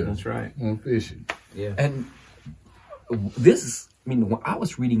fishing. Yeah. That's right. On fishing. Yeah. And this is, when I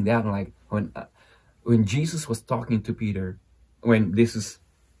was reading that, like when Jesus was talking to Peter, when this is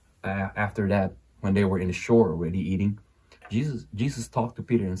after that, when they were in the shore already eating, Jesus talked to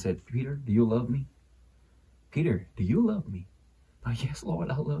Peter and said, Peter, do you love me? Peter, do you love me? Oh, yes, Lord,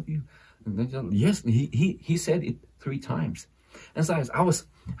 I love you. And then, yes, he said it 3 times. And so I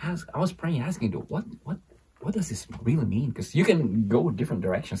was praying, asking, what does this really mean? Because you can go different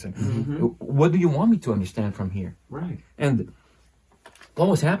directions. And what do you want me to understand from here? Right. And what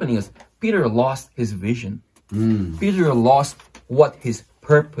was happening is Peter lost his vision. Mm. Peter lost what his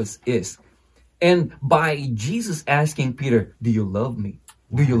purpose is. And by Jesus asking Peter, do you love me?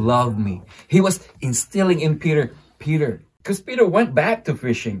 Do you love me? He was instilling in Peter, because Peter went back to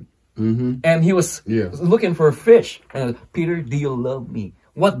fishing. Mm-hmm. And he was looking for a fish. And Peter, do you love me?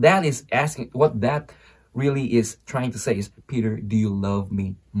 What that is asking, what that really is trying to say is, Peter, do you love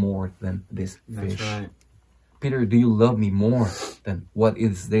me more than this fish? That's right. Peter, do you love me more than what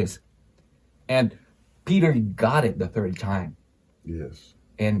is this? And Peter got it the 3rd time. Yes.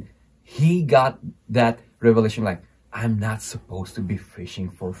 And he got that revelation, like, I'm not supposed to be fishing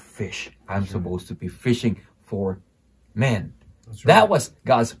for fish. I'm supposed to be fishing for men. That's right. That was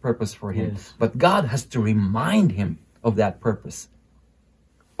God's purpose for him. Yes. But God has to remind him of that purpose.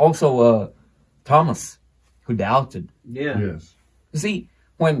 Also, Thomas, who doubted. Yeah. Yes. You see,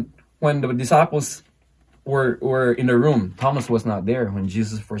 when the disciples were in the room, Thomas was not there when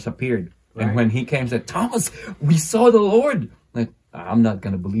Jesus first appeared. Right. And when he came and said, Thomas, we saw the Lord. Like, I'm not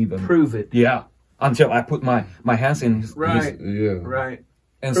going to believe him. Prove it. Yeah. Until I put my hands in his. Right. Yeah. Right.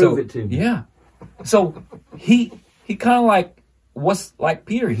 And Prove so, it to me. yeah. So he kind of like was like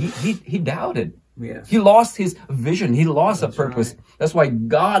Peter. He doubted. Yes. He lost his vision. He lost a That's purpose. right. That's why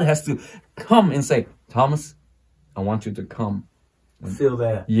God has to come and say, Thomas, I want you to come. Feel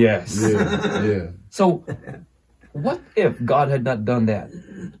that. Yes. Yeah. Yeah. So what if God had not done that?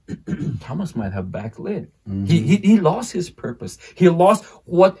 Thomas might have backslid. Mm-hmm. He lost his purpose. He lost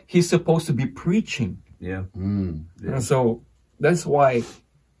what he's supposed to be preaching. Yeah. Mm. And so that's why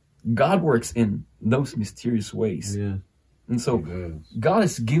God works in those mysterious ways. Yeah. And so Yes. God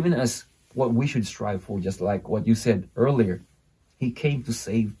has given us what we should strive for, just like what you said earlier. He came to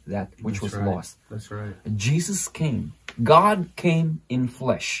save that which That's was right. lost. That's right. Jesus came. God came in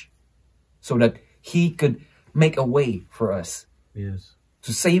flesh so that he could make a way for us, Yes.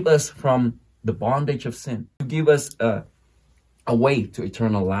 to save us from the bondage of sin, to give us a way to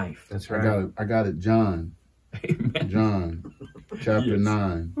eternal life. That's I right. got it. I got it. John. Amen. John, chapter Yes.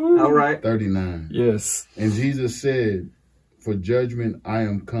 9, All right. 39. Yes. And Jesus said, for judgment I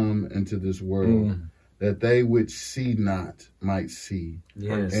am come into this world, that they which see not might see,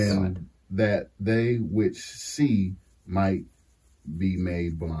 Yes. and that they which see might be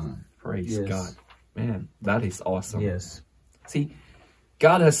made blind. Praise Yes. God. Man, that is awesome. Yes. See,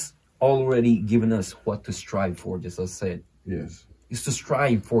 God has already given us what to strive for, just as I said. Yes. Is to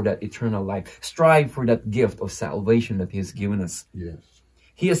strive for that eternal life. Strive for that gift of salvation that He has given us. Yes.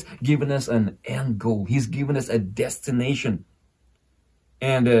 He has given us an end goal. He's given us a destination.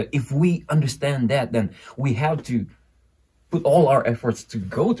 And if we understand that, then we have to put all our efforts to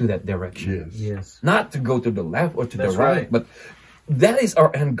go to that direction. Yes. Yes. Not to go to the left or to That's the right, right. but that is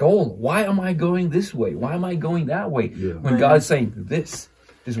our end goal. Why am I going this way? Why am I going that way? Yeah. When God is saying, this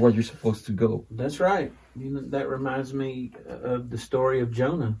is where you're supposed to go. That's right. You know, that reminds me of the story of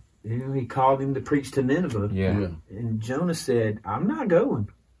Jonah. You know, he called him to preach to Nineveh. Yeah. And Jonah said, I'm not going.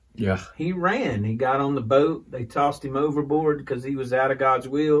 Yeah. He ran. He got on the boat. They tossed him overboard because he was out of God's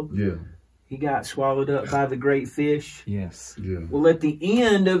will. Yeah. He got swallowed up by the great fish. Yes. Yeah. Well, at the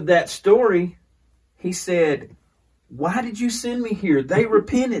end of that story, he said, why did you send me here? They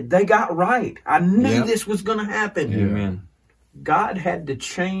repented. They got right. I knew Yep. this was going to happen. Yeah. Amen. God had to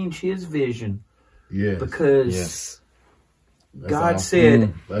change his vision Yes. because Yes. That's God awesome.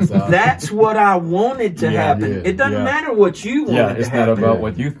 said, That's awesome. that's what I wanted to Yeah, happen. yeah, It doesn't yeah. matter what you wanted Yeah, to it's not happen. about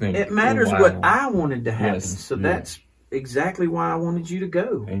what you think. It matters Wow. what I wanted to happen. Yes. So Yeah. that's exactly why I wanted you to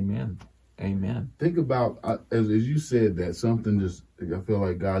go. Amen. Amen. Think about, as you said that, something just, I feel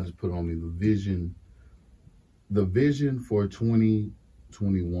like God just put on me the vision for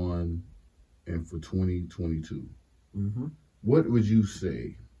 2021 and for 2022. Mm-hmm. What would you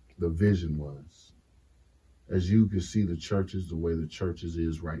say the vision was? As you can see the churches, the way the churches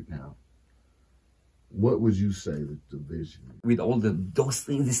is right now. What would you say that the vision is? With all those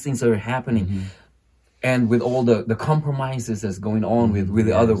things, these things that are happening, and with all the compromises that's going on with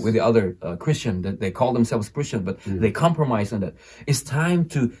the other Christian that they call themselves Christian, but they compromise on that. It's time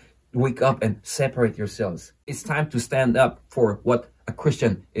to wake up and separate yourselves. It's time to stand up for what a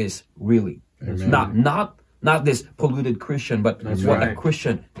Christian is really. Amen. Not this polluted Christian, but That's what a right.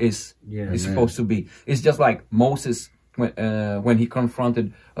 Christian is Yeah. is Amen. supposed to be. It's just like Moses when he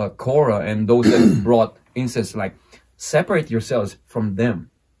confronted Korah and those that brought incense, like, separate yourselves from them.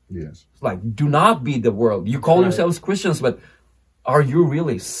 Yes. It's like, do not be the world. You call Right. yourselves Christians, but are you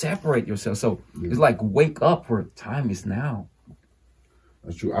really? Separate yourself. So it's like, wake up, for time is now.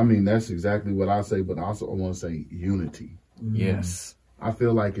 That's true. I mean, that's exactly what I say, but also I want to say unity. Yes. I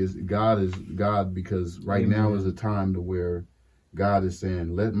feel like is God because right now is a time to where God is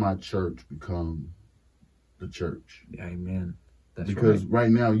saying, let my church become the church. Amen. That's Because right.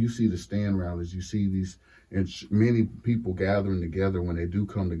 right now you see the stand rallies, you see these, and many people gathering together when they do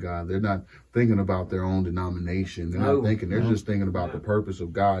come to God. They're not thinking about their own denomination. They're not thinking. They're just thinking about the purpose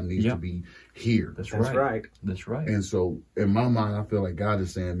of God needs to be here. That's That's right. right. That's right. And so in my mind, I feel like God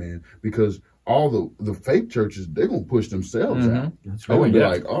is saying, man, because all the fake churches, they're gonna push themselves out. That's They're right. gonna be yeah.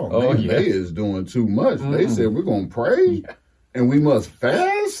 like, oh, Oh, man, yeah. they is doing too much. They said we're gonna pray and we must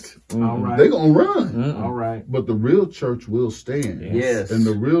fast. All right. They're gonna run. All right. But the real church will stand. Yes. And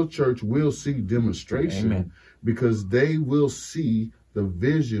the real church will see demonstration Amen. because they will see the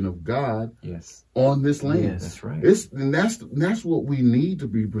vision of God Yes. on this land. Yes. That's right. And that's what we need to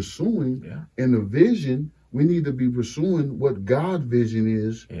be pursuing. Yeah. In the vision, we need to be pursuing what God's vision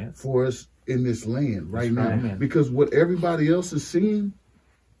is Yes. for us in this land right now. right. Amen. Because what everybody else is seeing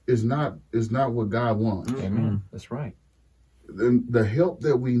is not what God wants. Amen. That's right. The help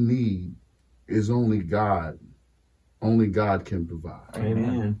that we need is only God. Only God can provide.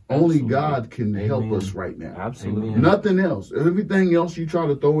 Amen. Only Absolutely. God can help Amen. us right now. Absolutely. Amen. Nothing else. Everything else you try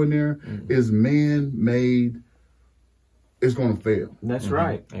to throw in there is man-made. It's going to fail. That's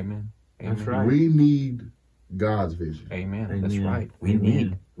right. Amen. That's Amen. right. We need God's vision. Amen. That's Amen. right. We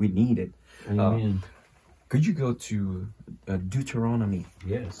Amen. need it. Amen. Could you go to Deuteronomy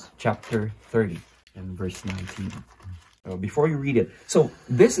Yes. chapter 30 and verse 19? Before you read it, so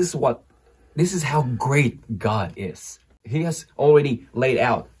this is how great God is. He has already laid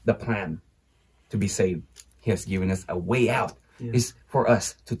out the plan to be saved. He has given us a way out. It's for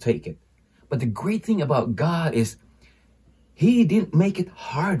us to take it. But the great thing about God is He didn't make it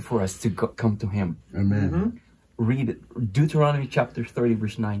hard for us to come to Him. Amen. Read it. Deuteronomy chapter 30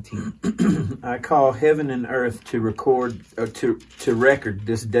 verse 19. I call heaven and earth to record or to record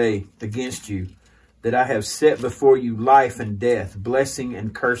this day against you, that I have set before you life and death, blessing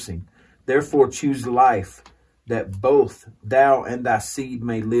and cursing. Therefore choose life, that both thou and thy seed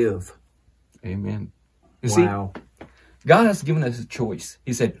may live. Amen. You Wow. see, God has given us a choice.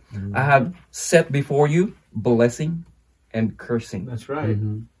 He said, I have set before you blessing and cursing. That's right.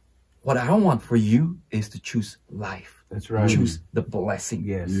 What I want for you is to choose life. That's right. Choose the blessing.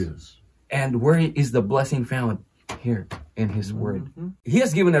 Yes. Yes. And where is the blessing found? Here in His Word. He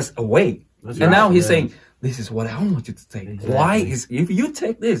has given us a way. That's And right. now He's Yes. saying, this is what I want you to take. Exactly. Why is, if you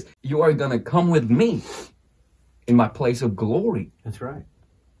take this, you are going to come with me in my place of glory. That's right.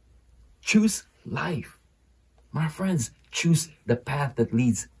 Choose life. My friends, choose the path that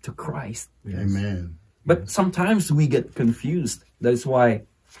leads to Christ. Amen. But sometimes we get confused. That's why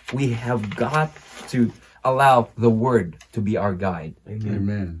we have got to allow the Word to be our guide.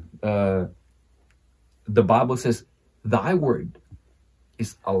 Amen. Amen. The Bible says, thy word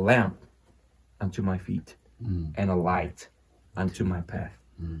is a lamp unto my feet and a light unto my path.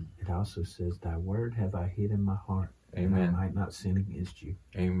 It also says, thy word have I hid in my heart, that Amen. I might not sin against you.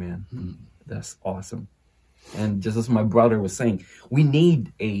 Amen. That's awesome. And just as my brother was saying, we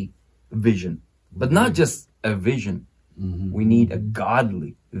need a vision, but not just a vision. We need a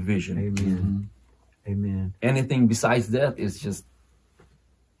godly vision. Amen. Amen. Anything besides that is just,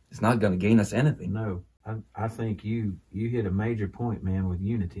 it's not going to gain us anything. No, I think you hit a major point, man, with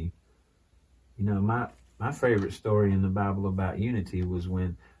unity. You know, my favorite story in the Bible about unity was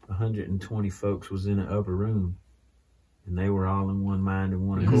when 120 folks was in an upper room, and they were all in one mind and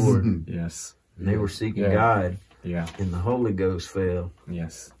one accord. Yes. And they were seeking Yeah. God, Yeah. and the Holy Ghost fell.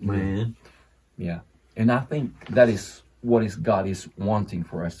 Yes. Man, Yeah. And I think that is what is God is wanting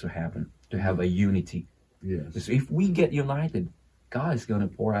for us to happen, to have a unity. Yes. Because if we get united, God is going to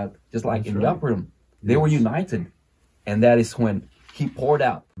pour out, just like That's in the right. upper room. They were united. And that is when He poured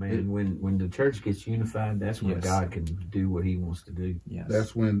out. man, when the church gets unified, that's when Yes. God can do what He wants to do. Yes.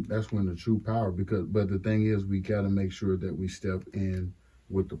 That's when the true power, but the thing is, we got to make sure that we step in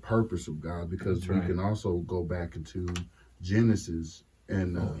with the purpose of God, because That's we right. can also go back into Genesis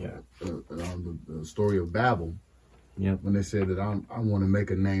and the story of Babel, Yep. when they said that I want to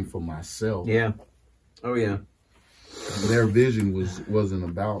make a name for myself. Yeah. Oh, yeah. Their vision wasn't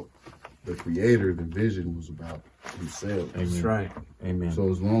about the Creator. The vision was about themselves. That's right. Amen. So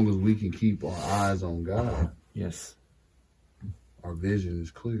as long as we can keep our eyes on God, Yes. our vision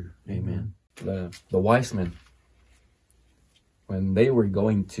is clear. Amen. The wise men, when they were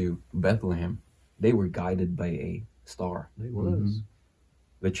going to Bethlehem, they were guided by a star. It was.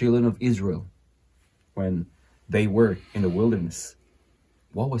 The children of Israel, when they were in the wilderness,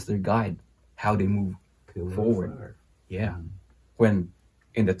 what was their guide? How they move Pillar of forward. fire. Yeah. When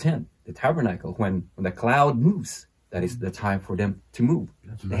in the tent, the tabernacle, when the cloud moves, that is the time for them to move.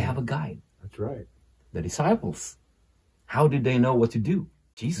 That's They right. have a guide. That's right. The disciples, how did they know what to do?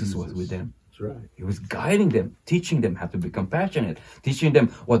 Jesus was with them. That's right. He was guiding them, teaching them how to be compassionate, teaching them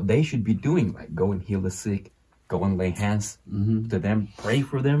what they should be doing, like go and heal the sick, go and lay hands to them, pray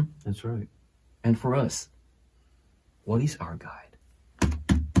for them. That's right. And for us, what is our guide?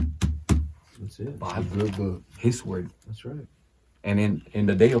 That's it. Bible, Good book. His word. That's right. And in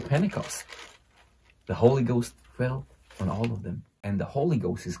the day of Pentecost, the Holy Ghost fell on all of them. And the Holy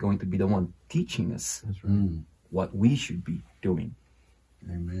Ghost is going to be the one teaching us That's right. what we should be doing.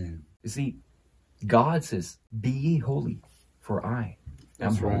 Amen. You see, God says, be ye holy, for I am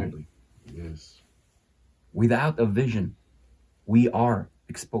That's right. holy. Yes. Without a vision, we are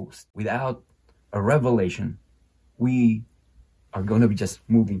exposed. Without a revelation, we are going to be just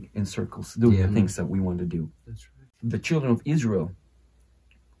moving in circles, doing Yeah. the things that we want to do. That's right. The children of Israel,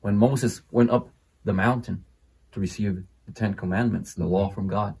 when Moses went up the mountain to receive the 10 Commandments, the law from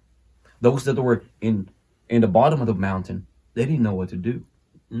God, those that were in the bottom of the mountain, they didn't know what to do.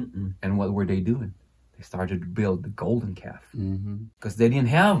 And what were they doing? They started to build the golden calf because they didn't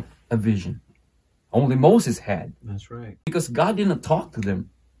have a vision. Only Moses had, That's right. because God didn't talk to them.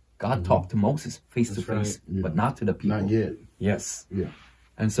 God talked to Moses face to That's face, right. but not to the people. Not yet. Yes. Yeah.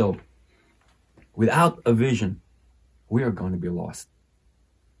 And so, without a vision, we are going to be lost.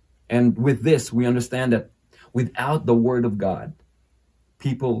 And with this, we understand that without the Word of God,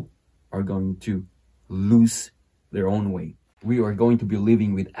 people are going to lose their own way. We are going to be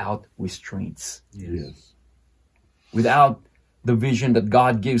living without restraints, Yes. without the vision that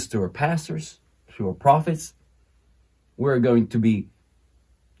God gives to our pastors, to our prophets. We're going to be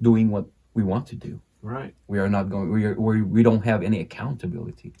doing what we want to do. Right. We are not going. We don't have any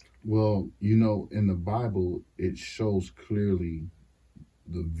accountability. Well, you know, in the Bible, it shows clearly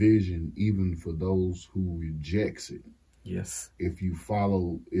the vision, even for those who rejects it. Yes. If you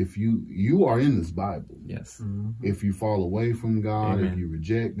follow, if you are in this Bible. Yes. If you fall away from God, Amen. if you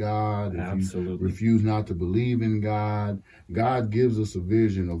reject God, if Absolutely. you refuse not to believe in God, God gives us a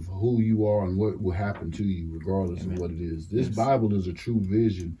vision of who you are and what will happen to you, regardless Amen. of what it is. This Yes. Bible is a true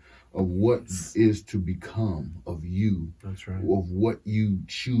vision of what is to become of you, That's right. of what you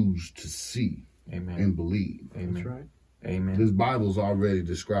choose to see Amen. and believe. Amen. That's right. Amen. This Bible's already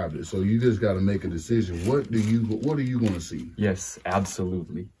described it, so you just got to make a decision. What are you going to see? Yes,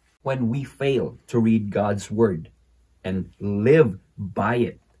 absolutely. When we fail to read God's word and live by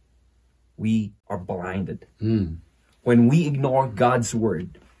it, we are blinded. When we ignore God's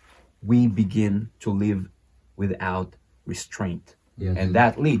word, we begin to live without restraint. Yes. And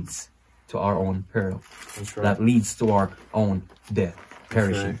that leads to our own peril. That's right. That leads to our own death,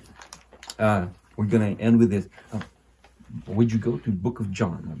 perishing. We're going to end with this. Would you go to the book of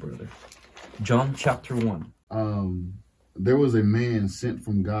John, my brother? John chapter 1. There was a man sent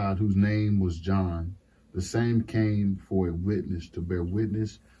from God whose name was John. The same came for a witness, to bear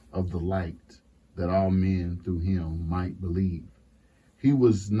witness of the light, that all men through him might believe. He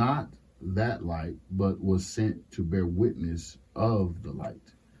was not that light, but was sent to bear witness of the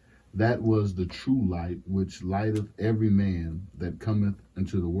light. That was the true light, which lighteth every man that cometh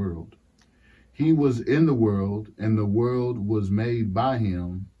into the world. He was in the world, and the world was made by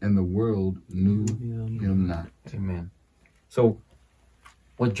him, and the world knew him not. Amen. So,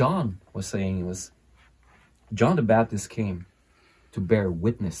 what John was saying was, John the Baptist came to bear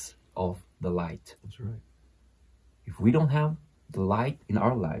witness of the light. That's right. If we don't have the light in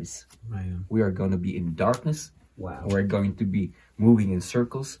our lives, Man. we are going to be in darkness. Wow. We're going to be moving in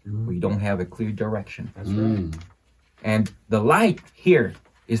circles. We don't have a clear direction. That's right. And the light here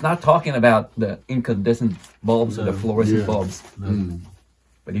is not talking about the incandescent bulbs or the fluorescent bulbs.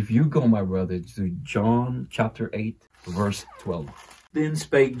 But if you go, my brother, to John chapter 8, verse 12. Then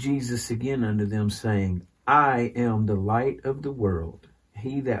spake Jesus again unto them, saying, I am the light of the world.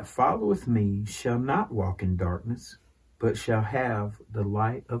 He that followeth me shall not walk in darkness, but shall have the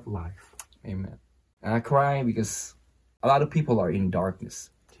light of life. Amen. And I cry because a lot of people are in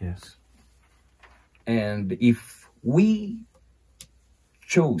darkness. Yes. And if we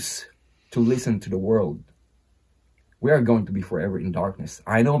chose to listen to the world, we are going to be forever in darkness.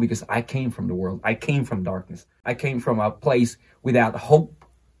 I know, because I came from the world. I came from darkness. I came from a place without hope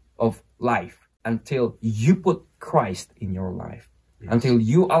of life until you put Christ in your life. Yes. Until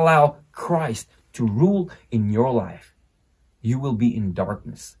you allow Christ to rule in your life, you will be in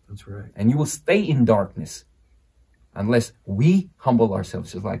darkness. That's right. And you will stay in darkness unless we humble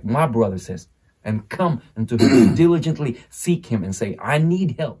ourselves, just like my brother says, and come and to diligently seek him and say, I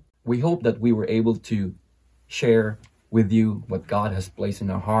need help. We hope that we were able to share with you what God has placed in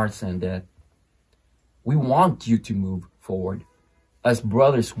our hearts, and that we want you to move forward. As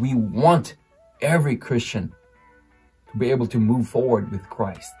brothers, we want every Christian to be able to move forward with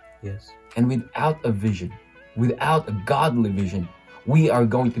Christ. Yes. And without a vision, without a godly vision, we are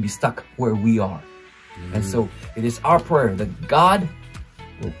going to be stuck where we are. And so it is our prayer that God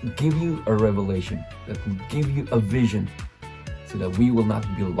will give you a revelation, that will give you a vision, so that we will not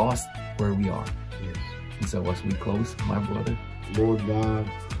be lost where we are. Yes. And so as we close, my brother, Lord God,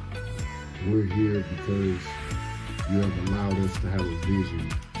 we're here because you have allowed us to have a vision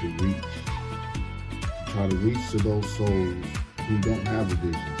to reach. To try to reach to those souls who don't have a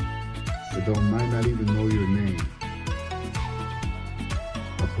vision, that might not even know your name.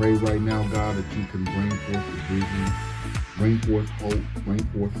 I pray right now, God, that you can bring forth a vision, bring forth hope, bring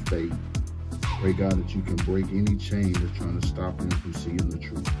forth faith. I pray, God, that you can break any chain that's trying to stop them from seeing the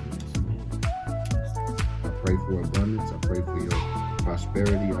truth. I pray for abundance. I pray for your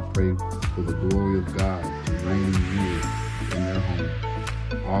prosperity. I pray for the glory of God to reign and rule in their home.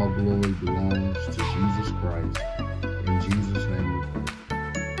 All glory belongs to Jesus Christ. In Jesus' name we pray.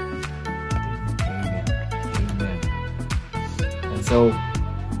 amen. Amen. And so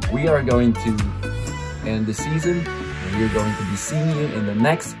we are going to end the season, and we're going to be seeing you in the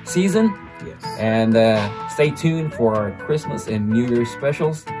next season. Yes. And stay tuned for our Christmas and New Year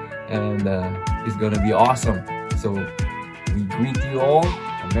specials, and it's going to be awesome. So we greet you all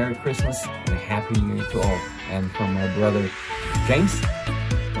a Merry Christmas and a Happy New Year to all. And from my brother James,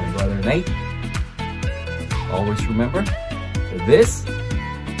 my brother Nate, always remember that this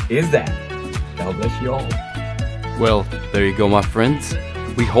is that. God bless you all. Well, there you go, my friends.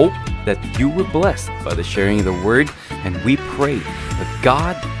 We hope that you were blessed by the sharing of the word, and we pray that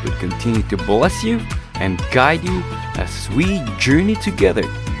God would continue to bless you and guide you as we journey together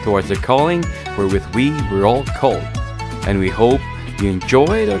towards the calling wherewith we were all called. And we hope you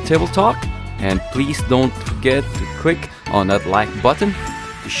enjoyed our table talk, and please don't forget to click on that like button,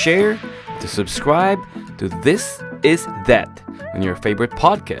 to share, to subscribe to This Is That on your favorite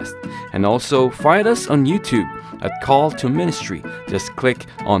podcast, and also find us on YouTube at Call to Ministry. Just click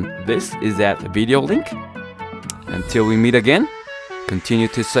on This Is That video link. Until we meet again, continue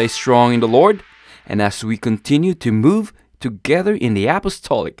to stay strong in the Lord, and as we continue to move together in the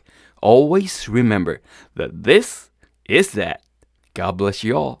apostolic, always remember that this is that. God bless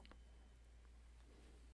you all.